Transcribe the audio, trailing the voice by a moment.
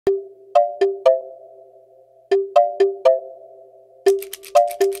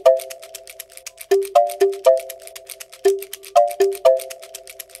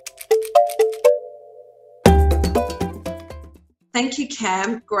thank you,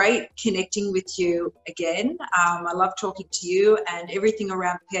 Cam. Great connecting with you again. I love talking to you and everything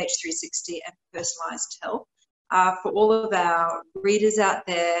around ph360 and personalised health. For all of our readers out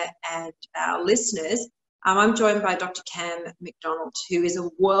there and our listeners, I'm joined by Dr. Cam McDonald, who is a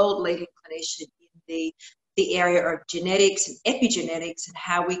world-leading clinician in the area of genetics and epigenetics and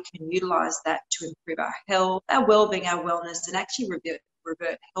how we can utilise that to improve our health, our well-being, our wellness, and actually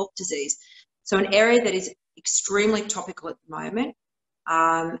revert health disease. So an area that is extremely topical at the moment,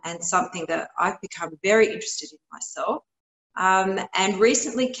 and something that I've become very interested in myself. And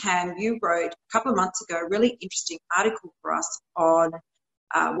recently, Cam, you wrote a couple of months ago a really interesting article for us on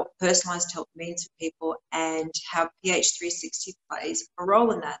what personalised health means for people and how ph360 plays a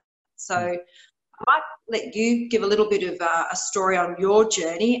role in that. So I might let you give a little bit of a story on your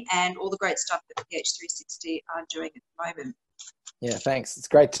journey and all the great stuff that ph360 are doing at the moment. Yeah, thanks. It's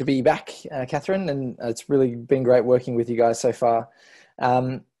great to be back, Catherine, and it's really been great working with you guys so far.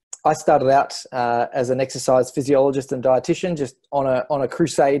 I started out as an exercise physiologist and dietitian, just on a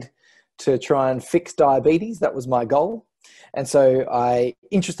crusade to try and fix diabetes. That was my goal. And so I,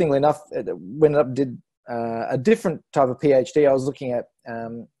 interestingly enough, went up and did a different type of PhD. I was looking at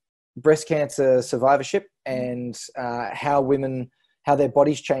breast cancer survivorship and how their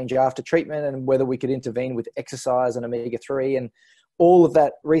bodies change after treatment and whether we could intervene with exercise and omega-3. And all of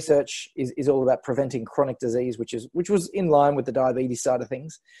that research is all about preventing chronic disease, which was in line with the diabetes side of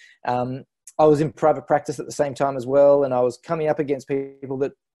things. I was in private practice at the same time as well, and I was coming up against people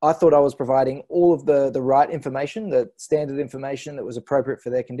that I thought I was providing all of the right information, the standard information that was appropriate for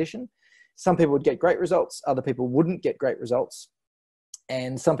their condition. Some people would get great results, other people wouldn't get great results.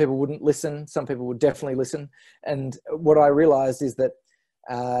 And some people wouldn't listen, some people would definitely listen. And what I realized is that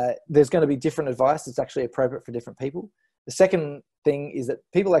there's going to be different advice that's actually appropriate for different people. The second thing is that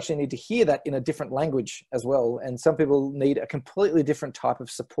people actually need to hear that in a different language as well. And some people need a completely different type of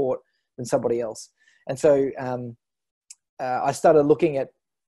support than somebody else. And so I started looking at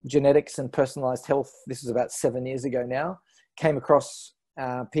genetics and personalized health. This was about 7 years ago now. Came across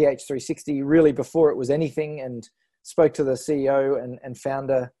ph360 really before it was anything, and spoke to the CEO and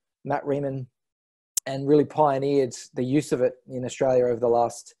founder, Matt Riemann, and really pioneered the use of it in Australia over the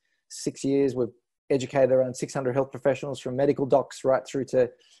last 6 years. We've educated around 600 health professionals, from medical docs right through to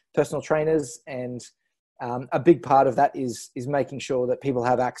personal trainers. And a big part of that is making sure that people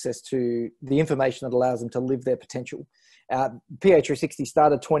have access to the information that allows them to live their potential. ph360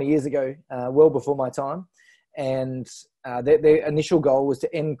 started 20 years ago, well before my time. And their initial goal was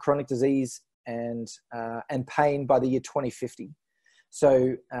to end chronic disease and pain by the year 2050.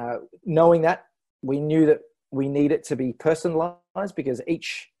 So knowing that, we knew that we need it to be personalized, because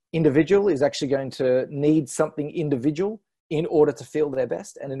each individual is actually going to need something individual in order to feel their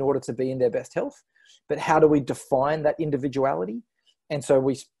best and in order to be in their best health. But how do we define that individuality? And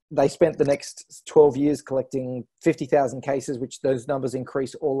so they spent the next 12 years collecting 50,000 cases, which those numbers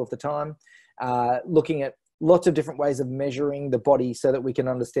increase all of the time, looking at lots of different ways of measuring the body so that we can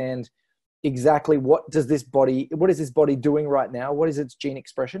understand exactly what is this body doing right now? What is its gene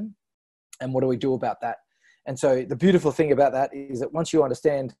expression? And what do we do about that? And so the beautiful thing about that is that once you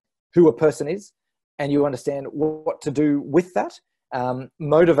understand who a person is and you understand what to do with that,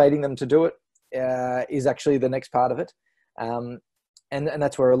 motivating them to do it is actually the next part of it. And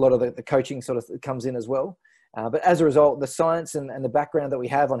that's where a lot of the coaching sort of comes in as well. But as a result, the science and the background that we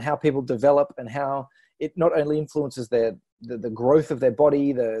have on how people develop and how it not only influences the growth of their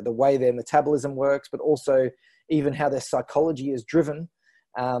body, the way their metabolism works, but also even how their psychology is driven.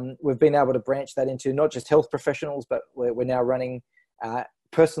 We've been able to branch that into not just health professionals, but we're now running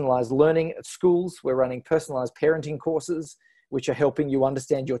personalized learning at schools. We're running personalized parenting courses, which are helping you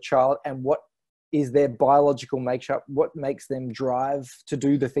understand your child and what is their biological makeup, what makes them drive to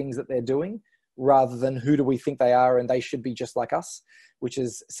do the things that they're doing, rather than who do we think they are and they should be just like us, which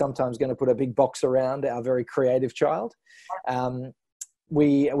is sometimes going to put a big box around our very creative child.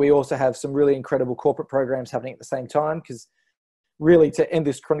 We also have some really incredible corporate programs happening at the same time, because really to end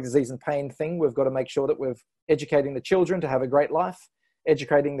this chronic disease and pain thing, we've got to make sure that we're educating the children to have a great life,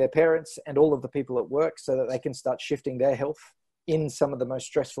 educating their parents and all of the people at work so that they can start shifting their health in some of the most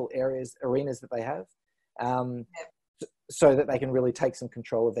stressful arenas that they have, so that they can really take some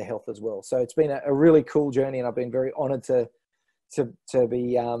control of their health as well. So it's been a really cool journey, and I've been very honored to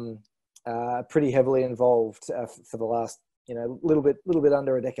be pretty heavily involved for the last, little bit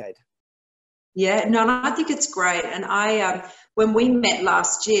under a decade. Yeah, no, and I think it's great. And when we met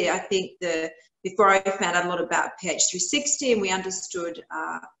last year, I think before I found out a lot about ph360 and we understood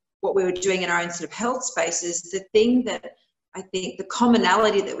what we were doing in our own sort of health spaces, the thing that I think the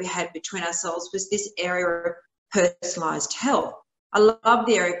commonality that we had between ourselves was this area of personalized health. I love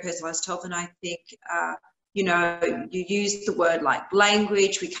the area of personalized health, and I think, you know, you use the word like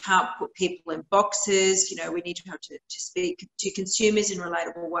language. We can't put people in boxes. You know, we need to be able to speak to consumers in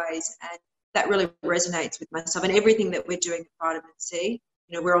relatable ways, and that really resonates with myself and everything that we're doing with vitamin C.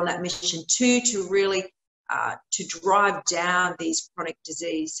 You know, we're on that mission too, to really to drive down these chronic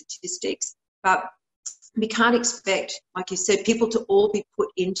disease statistics. But we can't expect, like you said, people to all be put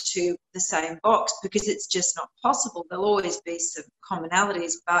into the same box, because it's just not possible. There'll always be some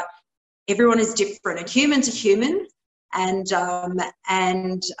commonalities, but everyone is different, and humans are human. And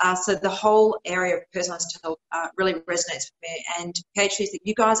so the whole area of personalised health really resonates with me. And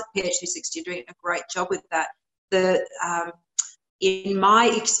you guys at ph360 are doing a great job with that. In my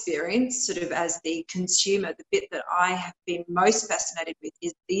experience, sort of as the consumer, the bit that I have been most fascinated with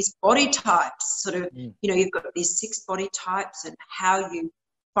is these body types. Sort of, you know, you've got these 6 body types, and how you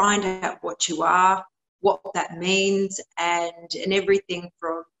find out what you are, what that means, and everything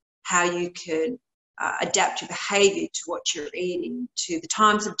from how you can adapt your behaviour to what you're eating, to the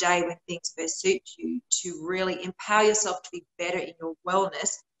times of day when things best suit you, to really empower yourself to be better in your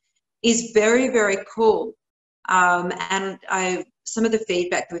wellness, is very, very cool. And some of the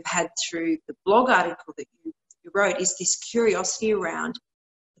feedback that we've had through the blog article that you wrote is this curiosity around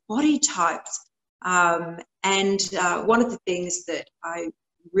the body types. And one of the things that I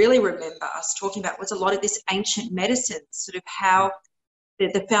really remember us talking about was a lot of this ancient medicine, sort of how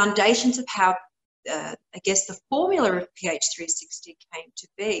the foundations of how, I guess, the formula of pH360 came to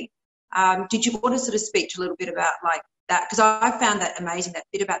be. Did you want to sort of speak to a little bit about like that? Because I found that amazing, that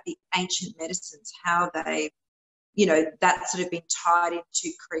bit about the ancient medicines, how they, you know, that's sort of been tied in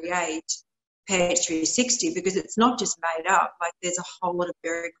to create pH360, because it's not just made up. Like, there's a whole lot of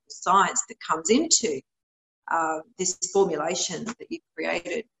very cool science that comes into this formulation that you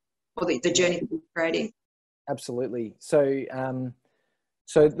created, or the journey that you're creating. Absolutely. So,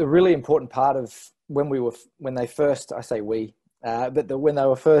 so the really important part of when they first, I say we, when they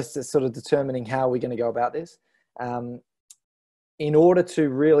were first sort of determining how we're going to go about this, in order to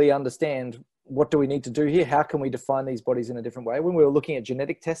really understand what do we need to do here, how can we define these bodies in a different way? When we were looking at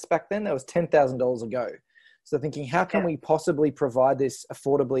genetic tests back then, that was $10,000 a go. So thinking, how can we possibly provide this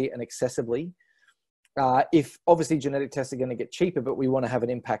affordably and accessibly? If obviously genetic tests are going to get cheaper, but we want to have an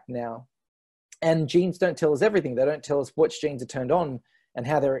impact now. And genes don't tell us everything. They don't tell us which genes are turned on and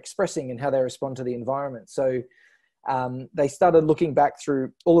how they're expressing and how they respond to the environment. So they started looking back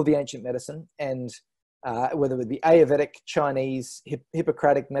through all of the ancient medicine, and whether it would be Ayurvedic, Chinese,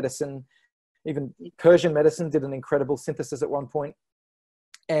 Hippocratic medicine, even Persian medicine did an incredible synthesis at one point.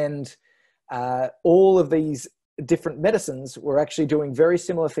 And all of these different medicines were actually doing very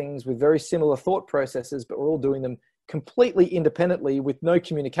similar things with very similar thought processes, but we're all doing them completely independently with no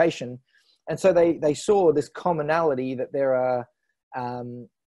communication. And so they saw this commonality that there are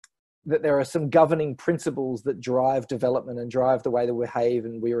some governing principles that drive development and drive the way that we behave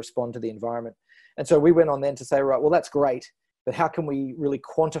and we respond to the environment. And so we went on then to say, right, well, that's great, but how can we really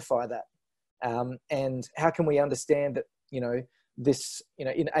quantify that? And how can we understand that, you know, this, you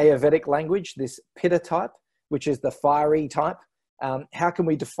know, in Ayurvedic language, this Pitta type, which is the fiery type, how can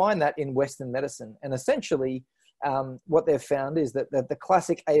we define that in Western medicine? And essentially, what they've found is that the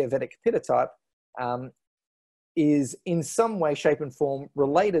classic Ayurvedic Pitta type is in some way, shape and form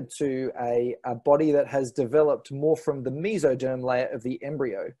related to a body that has developed more from the mesoderm layer of the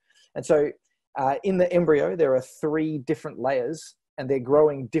embryo. And so in the embryo, there are 3 different layers, and they're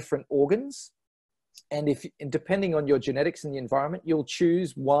growing different organs. And depending on your genetics and the environment, you'll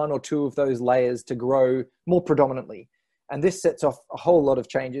choose 1 or 2 of those layers to grow more predominantly. And this sets off a whole lot of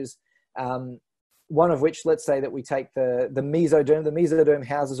changes. One of which, let's say that we take the mesoderm. The mesoderm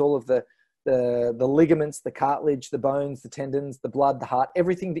houses all of the ligaments, the cartilage, the bones, the tendons, the blood, the heart,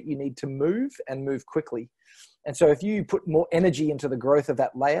 everything that you need to move and move quickly. And so if you put more energy into the growth of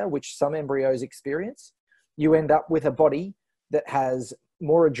that layer, which some embryos experience, you end up with a body that has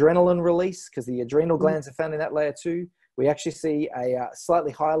more adrenaline release, because the adrenal glands are found in that layer too. We actually see a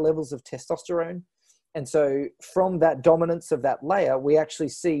slightly higher levels of testosterone. And so from that dominance of that layer, we actually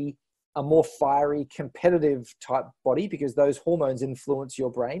see a more fiery, competitive type body, because those hormones influence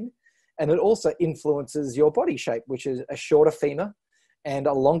your brain. And it also influences your body shape, which is a shorter femur and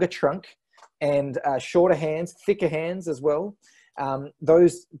a longer trunk and shorter hands, thicker hands as well.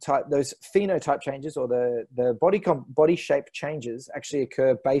 Those phenotype changes, or the body shape changes, actually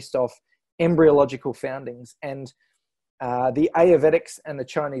occur based off embryological foundings. And the Ayurvedics and the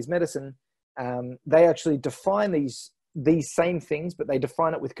Chinese medicine, they actually define these same things, but they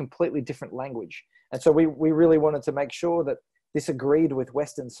define it with completely different language. And so we really wanted to make sure that this agreed with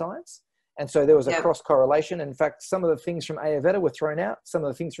Western science. And so there was a Yeah. cross correlation. In fact, some of the things from Ayurveda were thrown out. Some of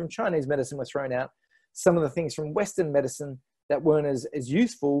the things from Chinese medicine were thrown out. Some of the things from Western medicine that weren't as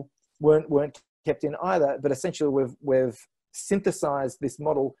useful weren't kept in either. But essentially, we've synthesized this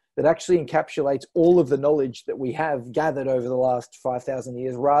model that actually encapsulates all of the knowledge that we have gathered over the last 5,000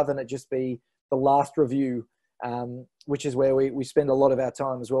 years, rather than it just be the last review, which is where we spend a lot of our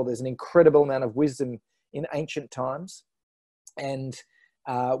time as well. There's an incredible amount of wisdom in ancient times, and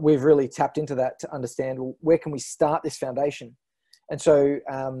we've really tapped into that to understand, well, where can we start this foundation? And so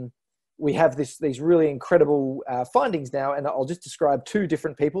we have these really incredible findings now, and I'll just describe two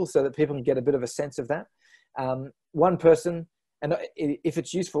different people so that people can get a bit of a sense of that. One person, and if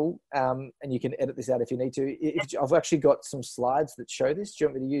it's useful, and you can edit this out if you need to, I've actually got some slides that show this. Do you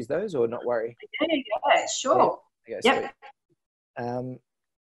want me to use those or not worry? Yeah, sure. Yeah. Yep. So,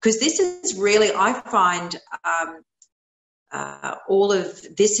 because this is really, I find all of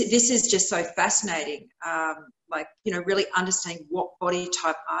this is just so fascinating. Like, you know, really understanding what body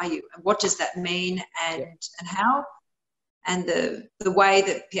type are you and what does that mean, and how, and the way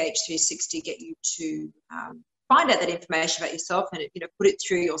that ph360 get you to find out that information about yourself and, you know, put it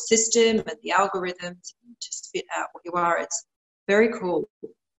through your system and the algorithms to spit out what you are. It's very cool.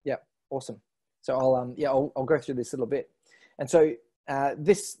 Yeah, awesome. So I'll go through this a little bit. And so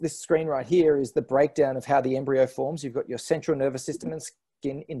this screen right here is the breakdown of how the embryo forms. You've got your central nervous system and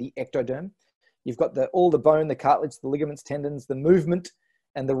skin in the ectoderm. You've got all the bone, the cartilage, the ligaments, tendons, the movement,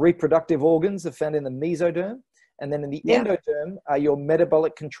 and the reproductive organs are found in the mesoderm. And then in the endoderm are your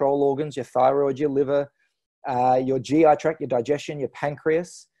metabolic control organs, your thyroid, your liver, your GI tract, your digestion, your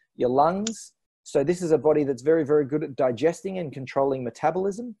pancreas, your lungs. So this is a body that's very, very good at digesting and controlling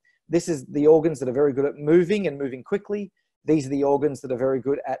metabolism. This is the organs that are very good at moving and moving quickly. These are the organs that are very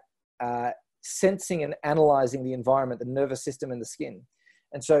good at sensing and analyzing the environment, the nervous system and the skin.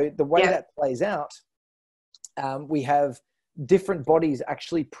 And so the way that plays out, we have different bodies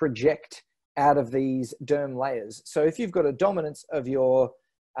actually project out of these derm layers. So if you've got a dominance of your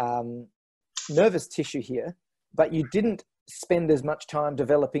nervous tissue here, but you didn't spend as much time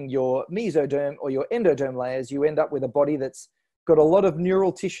developing your mesoderm or your endoderm layers, you end up with a body that's got a lot of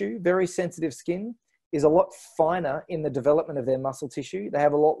neural tissue, very sensitive skin, is a lot finer in the development of their muscle tissue. They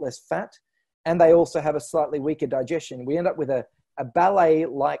have a lot less fat, and they also have a slightly weaker digestion. We end up with a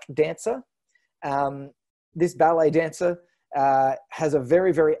ballet-like dancer. This ballet dancer has a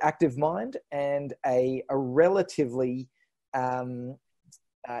very, very active mind and a relatively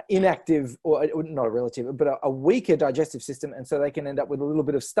inactive, or not a relative, but a weaker digestive system. And so they can end up with a little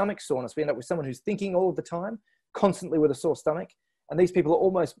bit of stomach soreness. We end up with someone who's thinking all of the time, constantly with a sore stomach. And these people are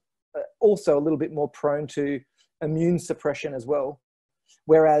almost also a little bit more prone to immune suppression as well.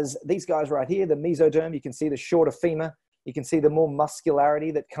 Whereas these guys right here, the mesoderm, you can see the shorter femur, you can see the more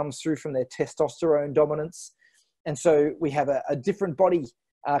muscularity that comes through from their testosterone dominance. And so we have a different body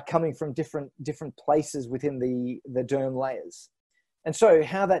coming from different places within the derm layers. And so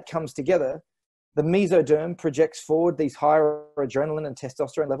how that comes together, the mesoderm projects forward these higher adrenaline and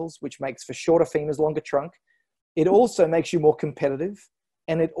testosterone levels, which makes for shorter femurs, longer trunk. It also makes you more competitive,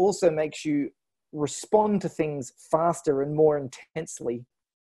 and it also makes you respond to things faster and more intensely.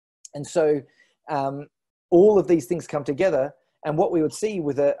 And so all of these things come together, and what we would see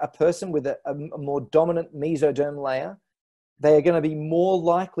with a person with a more dominant mesoderm layer, they are going to be more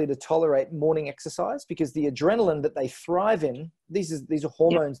likely to tolerate morning exercise, because the adrenaline that they thrive in, these are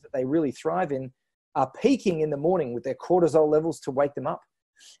hormones that they really thrive in, are peaking in the morning with their cortisol levels to wake them up.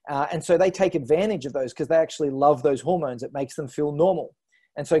 And so they take advantage of those because they actually love those hormones. It makes them feel normal.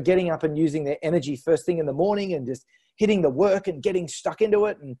 And so getting up and using their energy first thing in the morning and just hitting the work and getting stuck into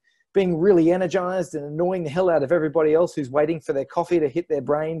it and being really energized and annoying the hell out of everybody else who's waiting for their coffee to hit their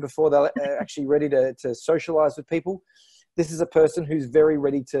brain before they're actually ready to socialize with people. This is a person who's very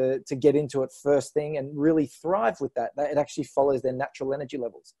ready to get into it first thing and really thrive with that. It actually follows their natural energy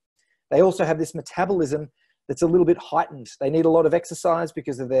levels. They also have this metabolism that's a little bit heightened. They need a lot of exercise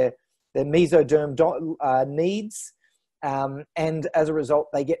because of their mesoderm needs. And as a result,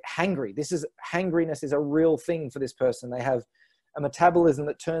 they get hangry. Hangriness is a real thing for this person. They have a metabolism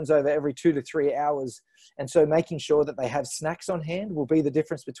that turns over every 2 to 3 hours. And so making sure that they have snacks on hand will be the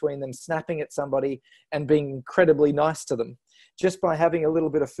difference between them snapping at somebody and being incredibly nice to them, just by having a little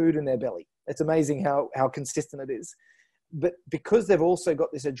bit of food in their belly. It's amazing how consistent it is. But because they've also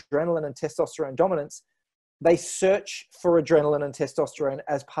got this adrenaline and testosterone dominance, they search for adrenaline and testosterone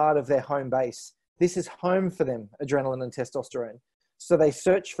as part of their home base. This is home for them, adrenaline and testosterone. So they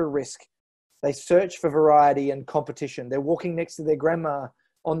search for risk. They search for variety and competition. They're walking next to their grandma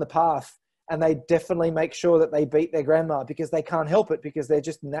on the path and they definitely make sure that they beat their grandma because they can't help it, because they're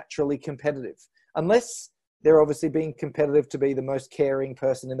just naturally competitive. Unless they're obviously being competitive to be the most caring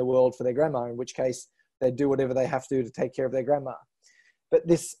person in the world for their grandma, in which case they do whatever they have to take care of their grandma. But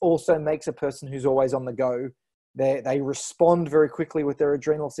this also makes a person who's always on the go. They respond very quickly with their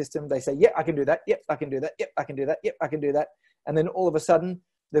adrenal system. They say, yeah, I can do that. Yep, I can do that. Yep, I can do that. Yep, I can do that. And then all of a sudden,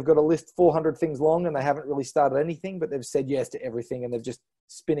 they've got a list 400 things long and they haven't really started anything, but they've said yes to everything and they're just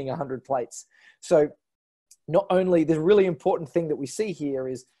spinning 100 plates. So not only, the really important thing that we see here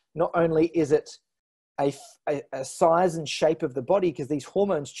is not only is it a size and shape of the body, because these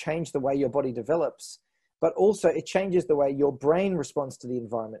hormones change the way your body develops, but also it changes the way your brain responds to the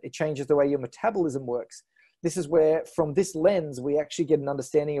environment. It changes the way your metabolism works. This is where, from this lens, we actually get an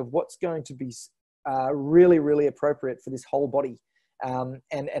understanding of what's going to be really, really appropriate for this whole body.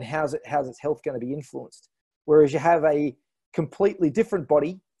 And how's its health going to be influenced. Whereas you have a completely different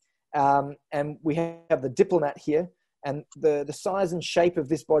body, and we have the diplomat here, and the size and shape of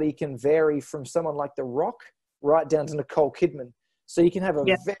this body can vary from someone like The Rock right down to Nicole Kidman. So you can have a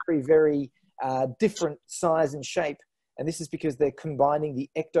very, very different size and shape, and this is because they're combining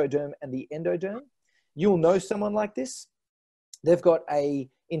the ectoderm and the endoderm. You'll know someone like this. They've got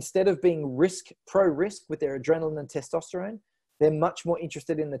instead of being pro-risk with their adrenaline and testosterone, they're much more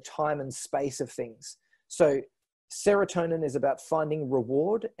interested in the time and space of things. So serotonin is about finding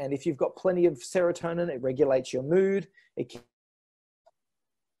reward. And if you've got plenty of serotonin, it regulates your mood. It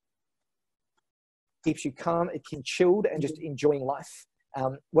keeps you calm. It keeps you chilled and just enjoying life.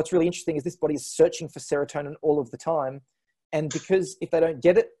 What's really interesting is this body is searching for serotonin all of the time. And because if they don't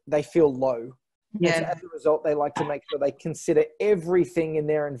get it, they feel low. Yeah. And so as a result, they like to make sure they consider everything in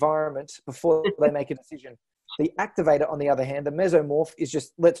their environment before they make a decision. The activator, on the other hand, the mesomorph, is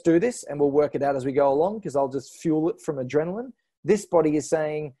just, let's do this and we'll work it out as we go along because I'll just fuel it from adrenaline. This body is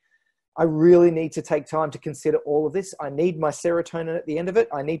saying, I really need to take time to consider all of this. I need my serotonin at the end of it.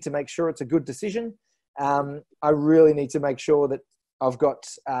 I need to make sure it's a good decision. I really need to make sure that I've got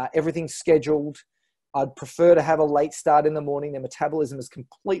everything scheduled. I'd prefer to have a late start in the morning. Their metabolism is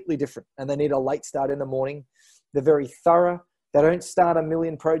completely different and they need a late start in the morning. They're very thorough. They don't start a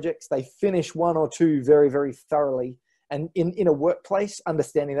million projects. They finish one or two very, very thoroughly. And in a workplace,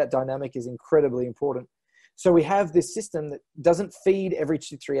 understanding that dynamic is incredibly important. So we have this system that doesn't feed every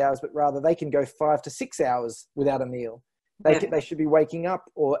 2-3 hours, but rather they can go 5 to 6 hours without a meal. They should be waking up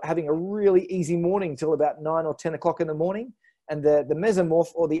or having a really easy morning till about 9 or 10 o'clock in the morning. And the mesomorph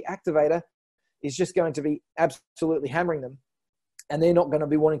or the activator is just going to be absolutely hammering them. And they're not going to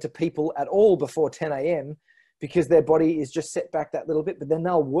be wanting to people at all before 10 a.m. because their body is just set back that little bit. But then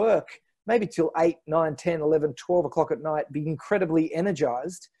they'll work maybe till 8, 9, 10, 11, 12 o'clock at night, be incredibly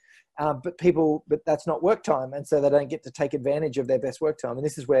energized. But that's not work time. And so they don't get to take advantage of their best work time. And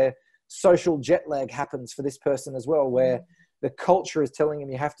this is where social jet lag happens for this person as well, where the culture is telling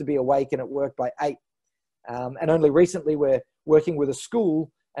them you have to be awake and at work by 8. And only recently we're working with a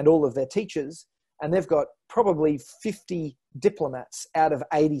school and all of their teachers, and they've got probably 50 diplomats out of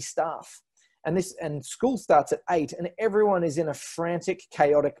 80 staff. And school starts at 8 and everyone is in a frantic,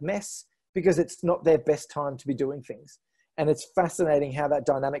 chaotic mess because it's not their best time to be doing things. And it's fascinating how that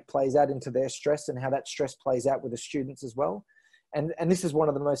dynamic plays out into their stress and how that stress plays out with the students as well. And this is one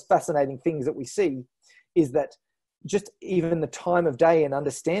of the most fascinating things that we see is that just even the time of day and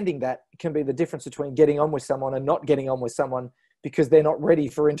understanding that can be the difference between getting on with someone and not getting on with someone because they're not ready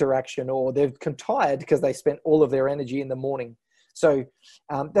for interaction or they're tired because they spent all of their energy in the morning. So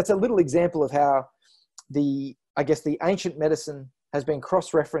that's a little example of how the ancient medicine has been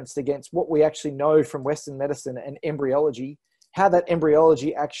cross-referenced against what we actually know from Western medicine and embryology, how that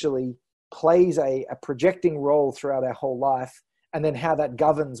embryology actually plays a projecting role throughout our whole life, and then how that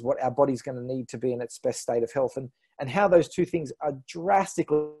governs what our body's going to need to be in its best state of health, and how those two things are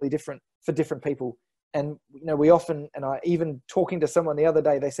drastically different for different people. And, we often, and I even talking to someone the other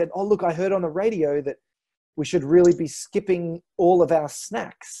day, they said, oh, look, I heard on the radio that we should really be skipping all of our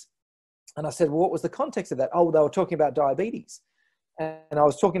snacks. And I said, well, what was the context of that? Oh, they were talking about diabetes. And I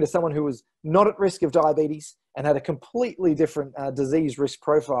was talking to someone who was not at risk of diabetes and had a completely different disease risk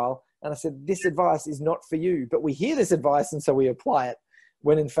profile. And I said, this advice is not for you, but we hear this advice and so we apply it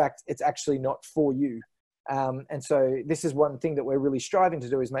when in fact it's actually not for you. And so this is one thing that we're really striving to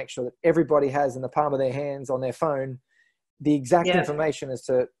do is make sure that everybody has in the palm of their hands on their phone, the exact information as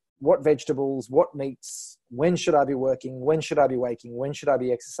to what vegetables, what meats, when should I be working, when should I be waking, when should I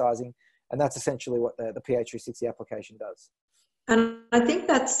be exercising. And that's essentially what the ph360 application does. And I think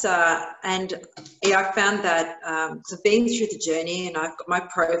that's, I found that, so being through the journey and I've got my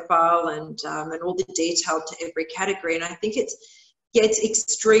profile and all the detail to every category. And I think Yeah, it's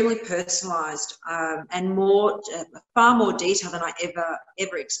extremely personalised and far more detailed than I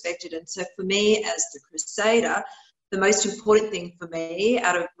ever expected. And so for me, as the Crusader, the most important thing for me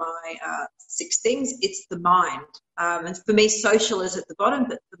out of my 6 things, it's the mind. And for me, social is at the bottom,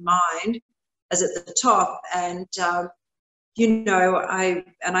 but the mind is at the top. And I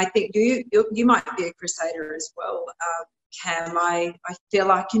think you might be a Crusader as well, Cam. I feel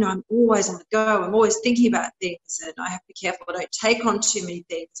like, I'm always on the go. I'm always thinking about things, and I have to be careful I don't take on too many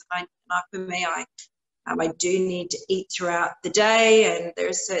things. For me, I do need to eat throughout the day, and there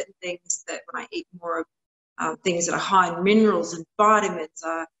are certain things that when I eat more of things that are high in minerals and vitamins,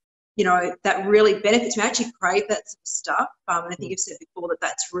 that really benefits me. I actually crave that sort of stuff. And I think you've said before that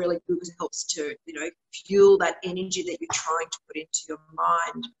that's really good because it helps to, fuel that energy that you're trying to put into your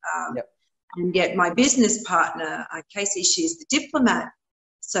mind. Yep. And yet my business partner, Casey, she's the diplomat.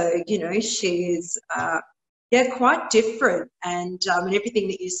 So, she's, quite different. And everything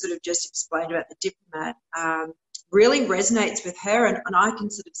that you sort of just explained about the diplomat really resonates with her. And I can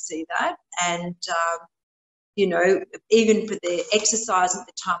sort of see that. And, even for the exercise at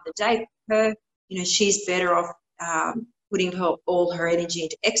the time of the day, for her, she's better off putting all her energy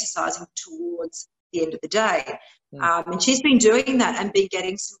into exercising towards the end of the day. And she's been doing that and been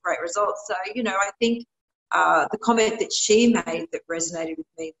getting some great results. So, I think the comment that she made that resonated with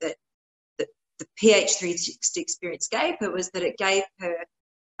me, that the ph360 experience gave her, was that it gave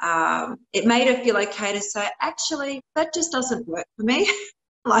her, it made her feel okay to say, actually, that just doesn't work for me.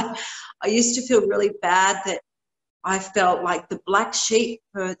 Like, I used to feel really bad that I felt like the black sheep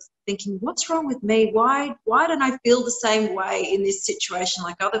for thinking, what's wrong with me? Why don't I feel the same way in this situation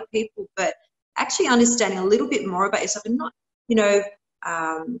like other people? But actually understanding a little bit more about yourself, and not,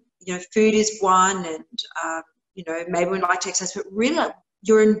 food is one, and, maybe we like to exercise, but really like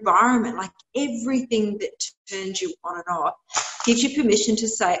your environment, like everything that turns you on and off, gives you permission to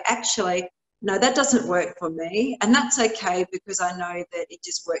say, actually, no, that doesn't work for me. And that's okay, because I know that it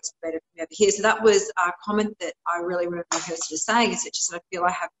just works better for me over here. So that was a comment that I really remember her sort of saying, is that just sort of feel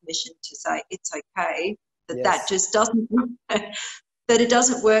I have permission to say it's okay, that just doesn't, that it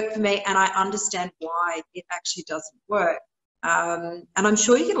doesn't work for me, and I understand why it actually doesn't work. And I'm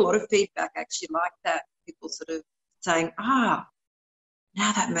sure you get a lot of feedback actually like that, people sort of saying, now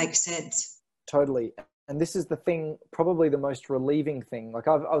that makes sense. Totally. And this is the thing, probably the most relieving thing. Like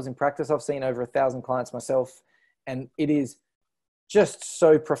I was in practice, I've seen over 1,000 clients myself, and it is just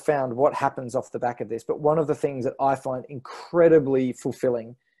so profound what happens off the back of this. But one of the things that I find incredibly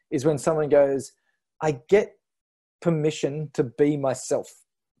fulfilling is when someone goes, I get permission to be myself.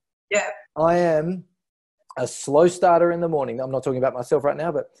 Yeah. I am a slow starter in the morning. I'm not talking about myself right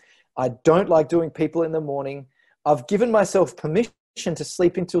now, but I don't like doing people in the morning. I've given myself permission to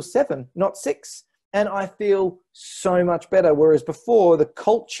sleep until 7, not 6. And I feel so much better. Whereas before, the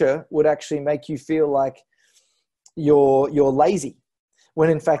culture would actually make you feel like you're lazy, when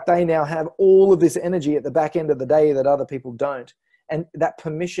in fact they now have all of this energy at the back end of the day that other people don't. And that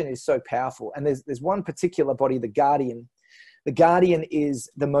permission is so powerful. And there's one particular body, the Guardian. The Guardian is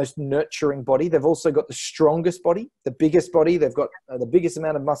the most nurturing body. They've also got the strongest body, the biggest body. They've got the biggest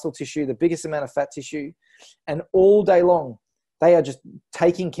amount of muscle tissue, the biggest amount of fat tissue. And all day long, they are just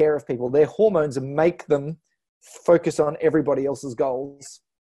taking care of people. Their hormones make them focus on everybody else's goals.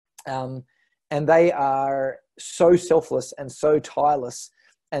 And they are so selfless and so tireless,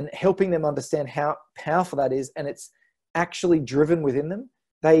 and helping them understand how powerful that is. And it's actually driven within them.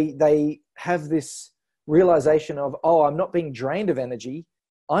 They have this realization of, I'm not being drained of energy.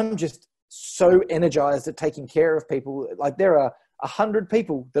 I'm just so energized at taking care of people. Like, there are 100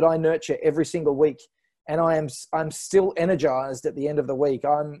 people that I nurture every single week, and I'm still energized at the end of the week.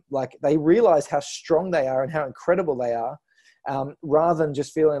 I'm like, they realize how strong they are and how incredible they are, rather than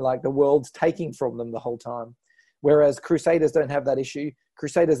just feeling like the world's taking from them the whole time. Whereas Crusaders don't have that issue.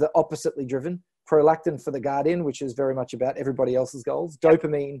 Crusaders are oppositely driven. Prolactin for the Guardian, which is very much about everybody else's goals.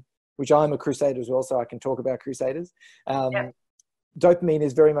 Dopamine, which I'm a Crusader as well, so I can talk about Crusaders. Dopamine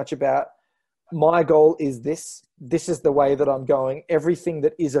is very much about, my goal is this. This is the way that I'm going. Everything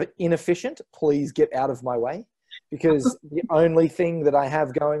that is inefficient, please get out of my way, because the only thing that I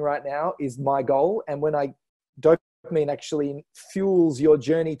have going right now is my goal. And dopamine actually fuels your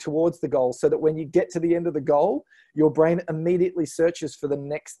journey towards the goal, so that when you get to the end of the goal, your brain immediately searches for the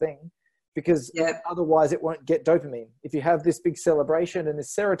next thing, because otherwise it won't get dopamine. If you have this big celebration and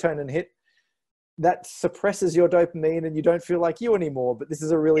this serotonin hit, that suppresses your dopamine and you don't feel like you anymore. But this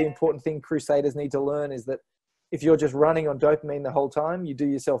is a really important thing Crusaders need to learn, is that if you're just running on dopamine the whole time, you do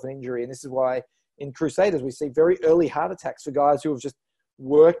yourself an injury. And this is why in Crusaders, we see very early heart attacks for guys who have just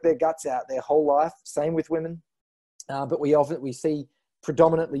worked their guts out their whole life. Same with women. but we see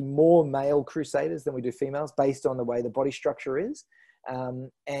predominantly more male crusaders than we do females based on the way the body structure is.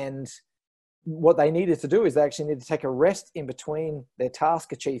 And what they needed to do is they actually need to take a rest in between their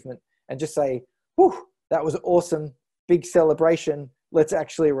task achievement and just say, whew, that was awesome, big celebration. Let's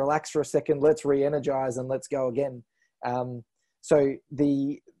actually relax for a second. Let's re-energize and let's go again. So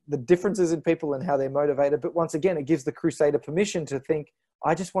the differences in people and how they're motivated, but once again, it gives the crusader permission to think,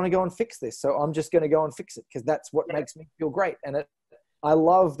 I just want to go and fix this. So I'm just going to go and fix it because that's what makes me feel great. And I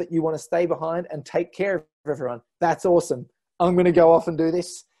love that you want to stay behind and take care of everyone. That's awesome. I'm going to go off and do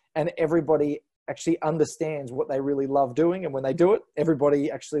this. And everybody actually understands what they really love doing. And when they do it, everybody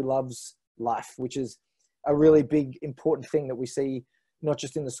actually loves life, which is a really big, important thing that we see, not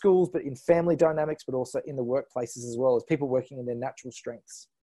just in the schools, but in family dynamics, but also in the workplaces as well, as people working in their natural strengths.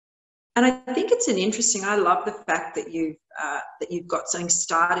 And I think it's I love the fact that you've got something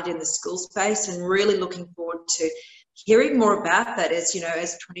started in the school space, and really looking forward to hearing more about that as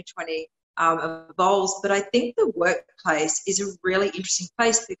 2020 evolves. But I think the workplace is a really interesting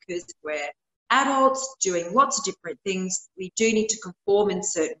place because we're adults doing lots of different things. We do need to conform in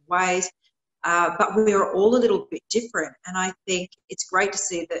certain ways, but we are all a little bit different. And I think it's great to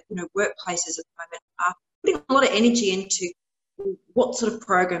see that workplaces at the moment are putting a lot of energy into what sort of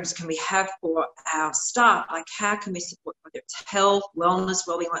programs can we have for our staff? Like, how can we support, whether it's health, wellness,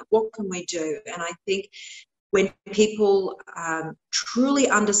 well-being, like what can we do? And I think when people truly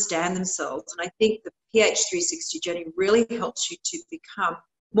understand themselves, and I think the ph360 journey really helps you to become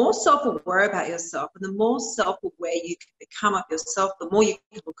more self-aware about yourself, and the more self-aware you can become of yourself, the more you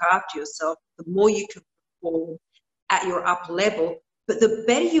can look after yourself, the more you can perform at your upper level, but the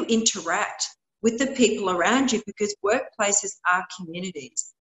better you interact with the people around you, because workplaces are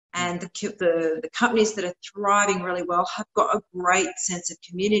communities, and the companies that are thriving really well have got a great sense of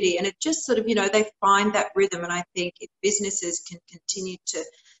community, and it just sort of, they find that rhythm. And I think if businesses can continue to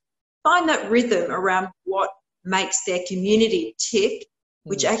find that rhythm around what makes their community tick,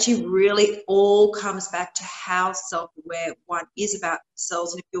 which actually really all comes back to how self-aware one is about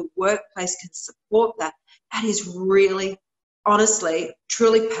themselves. And if your workplace can support that, that is really, honestly,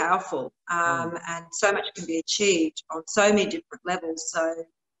 truly powerful. And so much can be achieved on so many different levels. So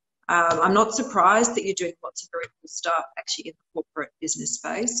I'm not surprised that you're doing lots of very cool stuff actually in the corporate business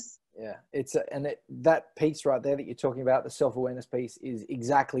space. Yeah, that piece right there that you're talking about, the self-awareness piece, is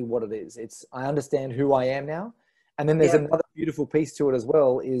exactly what it is. It's, I understand who I am now. And then there's another beautiful piece to it as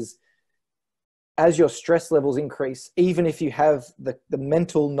well, is as your stress levels increase, even if you have the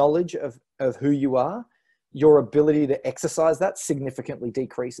mental knowledge of who you are, your ability to exercise that significantly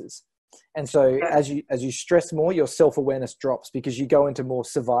decreases. And so as you stress more, your self-awareness drops because you go into more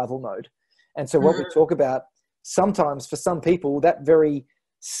survival mode. And so what we talk about, sometimes for some people, that very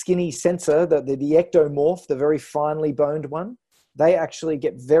skinny sensor, the ectomorph, the very finely boned one, they actually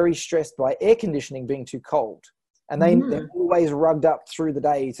get very stressed by air conditioning being too cold. And they're always rugged up through the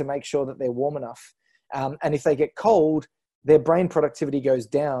day to make sure that they're warm enough. And if they get cold, their brain productivity goes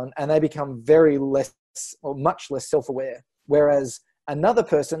down and they become much less self-aware. Whereas another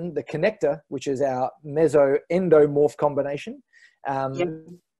person, the connector, which is our meso-endomorph combination,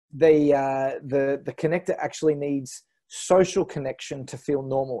 the connector actually needs social connection to feel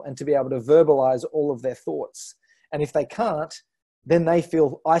normal and to be able to verbalize all of their thoughts. And if they can't, then they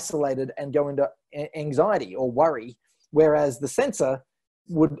feel isolated and go into anxiety or worry. Whereas the sensor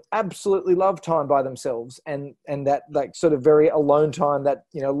would absolutely love time by themselves and that like sort of very alone time, that,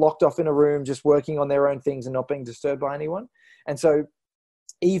 locked off in a room, just working on their own things and not being disturbed by anyone. And so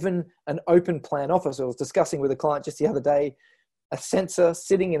even an open plan office, I was discussing with a client just the other day, a sensor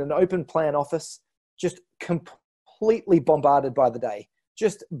sitting in an open plan office, just completely bombarded by the day,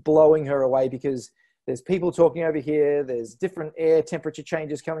 just blowing her away because there's people talking over here. There's different air temperature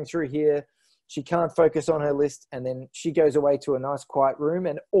changes coming through here. She can't focus on her list. And then she goes away to a nice quiet room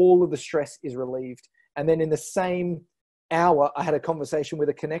and all of the stress is relieved. And then in the same hour, I had a conversation with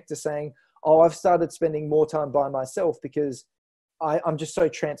a connector saying, oh, I've started spending more time by myself because I'm just so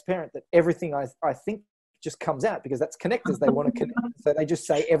transparent that everything I think just comes out, because that's connectors. They want to connect. So they just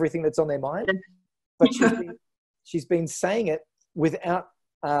say everything that's on their mind. But she's been saying it without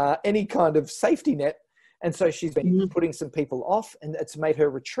any kind of safety net. And so she's been putting some people off and it's made her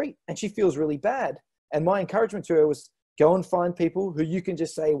retreat and she feels really bad. And my encouragement to her was, go and find people who you can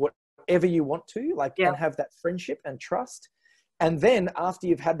just say whatever you want to, and have that friendship and trust. And then after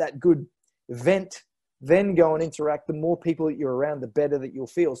you've had that good vent, then go and interact. The more people that you're around, the better that you'll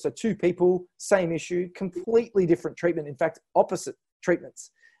feel. So 2 people, same issue, completely different treatment. In fact, opposite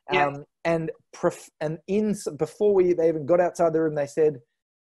treatments. And before they even got outside the room, they said,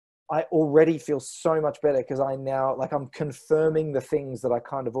 I already feel so much better because I now, like, I'm confirming the things that I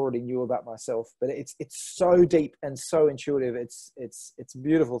kind of already knew about myself. But it's so deep and so intuitive. It's a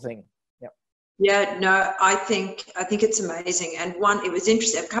beautiful thing. Yeah. Yeah, no, I think it's amazing. And it was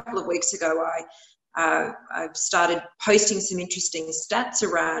interesting. A couple of weeks ago, I've started posting some interesting stats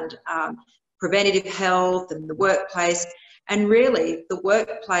around preventative health and the workplace. And really, the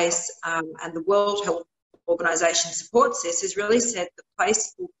workplace and the World Health Organization supports this, has really said the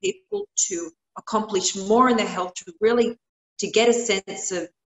place for people to accomplish more in their health, to get a sense of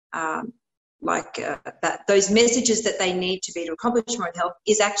that those messages that they need to be to accomplish more in health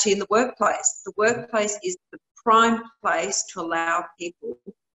is actually in the workplace. The workplace is the prime place to allow people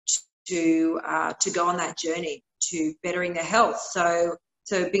to go on that journey to bettering their health. So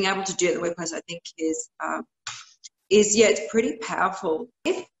being able to do it in the workplace, I think, is it's pretty powerful.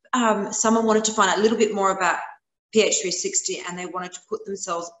 If someone wanted to find out a little bit more about ph360 and they wanted to put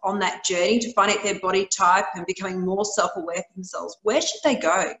themselves on that journey to find out their body type and becoming more self-aware for themselves, where should they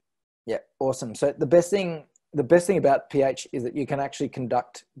go? Yeah, awesome. So the best thing about pH is that you can actually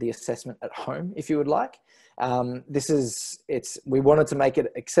conduct the assessment at home if you would like. We wanted to make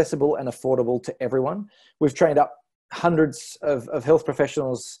it accessible and affordable to everyone. We've trained up hundreds of health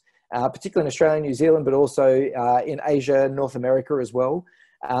professionals, particularly in Australia and New Zealand, but also in Asia, North America as well,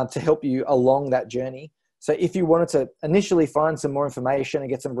 to help you along that journey. So if you wanted to initially find some more information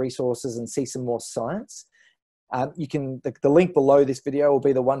and get some resources and see some more science, you can, the link below this video will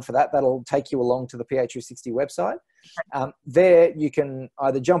be the one for that. That'll take you along to the ph360 website. There you can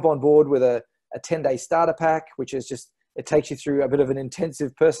either jump on board with a 10-day starter pack, which is just, it takes you through a bit of an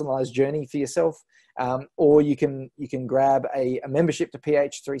intensive personalized journey for yourself. Or you can grab a membership to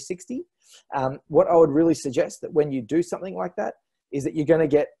ph360. What I would really suggest that when you do something like that is that you're going to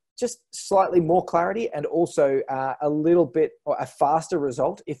get just slightly more clarity and also a little bit or a faster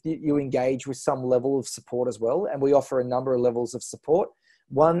result if you engage with some level of support as well. And we offer a number of levels of support.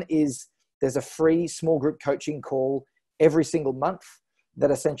 One is there's a free small group coaching call every single month that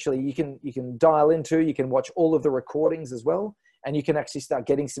essentially you can dial into. You can watch all of the recordings as well, and you can actually start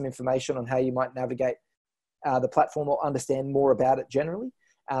getting some information on how you might navigate the platform or understand more about it generally.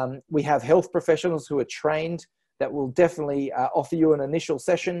 We have health professionals who are trained that will definitely offer you an initial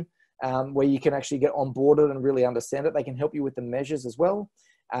session where you can actually get onboarded and really understand it. They can help you with the measures as well.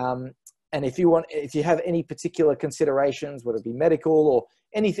 And if you have any particular considerations, whether it be medical or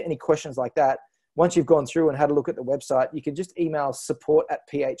any questions like that, once you've gone through and had a look at the website, you can just email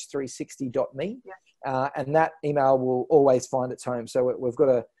support@ph360.me. And that email will always find its home. So we've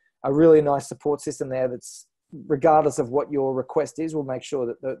got a really nice support system there that's, regardless of what your request is, we'll make sure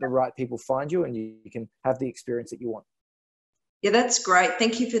that the right people find you and you can have the experience that you want. Yeah, that's great.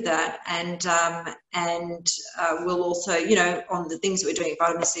 Thank you for that. And we'll also, on the things that we're doing at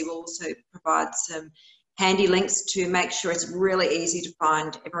Vitamin C, we'll also provide some handy links to make sure it's really easy to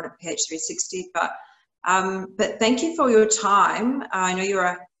find everyone at ph360. But thank you for your time. I know you're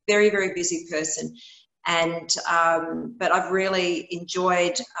a very, very busy person. But I've really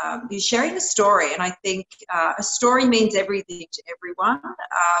enjoyed you sharing the story, and I think a story means everything to everyone.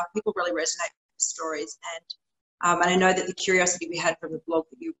 People really resonate with stories, and I know that the curiosity we had from the blog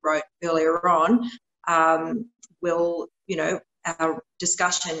that you wrote earlier on our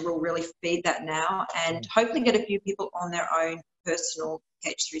discussion will really feed that now, and hopefully get a few people on their own personal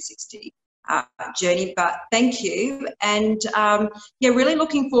ph360 journey. But thank you, and really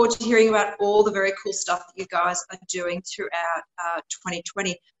looking forward to hearing about all the very cool stuff that you guys are doing throughout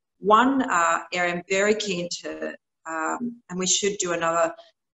 2020. One area I'm very keen to, and we should do another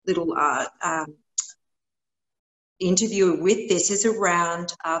little interview with this, is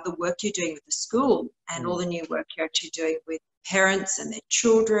around the work you're doing with the school and all the new work you're actually doing with parents and their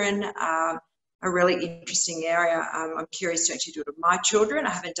children. A really interesting area. I'm curious to actually do it with my children.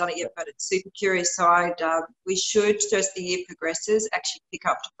 I haven't done it yet, but it's super curious. So we should, as the year progresses, actually pick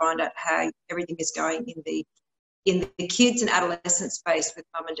up to find out how everything is going in the kids and adolescent space with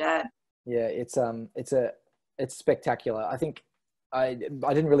mum and dad. Yeah, it's spectacular. I think I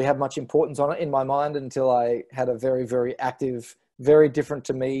didn't really have much importance on it in my mind until I had a very, very active, very different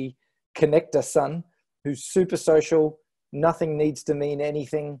to me connector son who's super social. Nothing needs to mean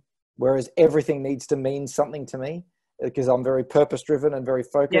anything, whereas everything needs to mean something to me because I'm very purpose-driven and very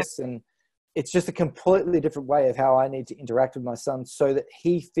focused. Yeah. And it's just a completely different way of how I need to interact with my son so that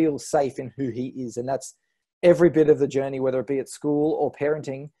he feels safe in who he is. And that's every bit of the journey, whether it be at school or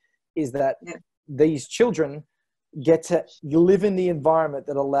parenting, is that these children get to live in the environment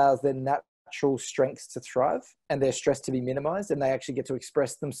that allows their natural strengths to thrive and their stress to be minimized. And they actually get to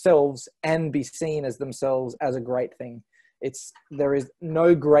express themselves and be seen as themselves as a great thing. there is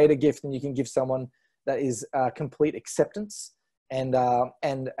no greater gift than you can give someone that is complete acceptance and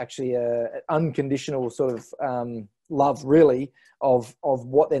actually unconditional sort of love, really, of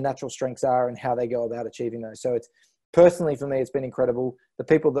what their natural strengths are and how they go about achieving those. So it's personally, for me, it's been incredible. The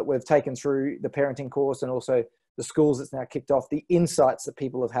people that we've taken through the parenting course and also the schools that's now kicked off, the insights that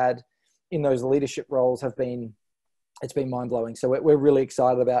people have had in those leadership roles it's been mind-blowing. So we're really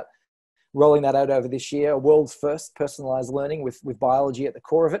excited about rolling that out over this year, a world's first personalized learning with biology at the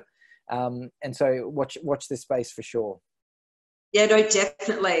core of it. And so watch this space for sure. Yeah, no,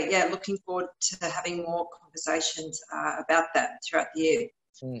 definitely. Yeah, looking forward to having more conversations about that throughout the year.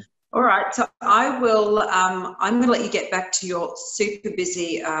 All right, so I will. I'm going to let you get back to your super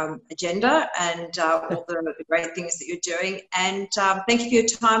busy agenda and all the great things that you're doing. And thank you for your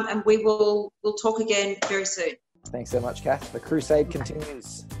time. And we'll talk again very soon. Thanks so much, Kath. The crusade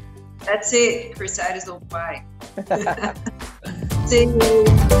continues. That's it. Crusade is all the way. See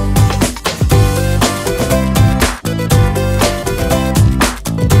you.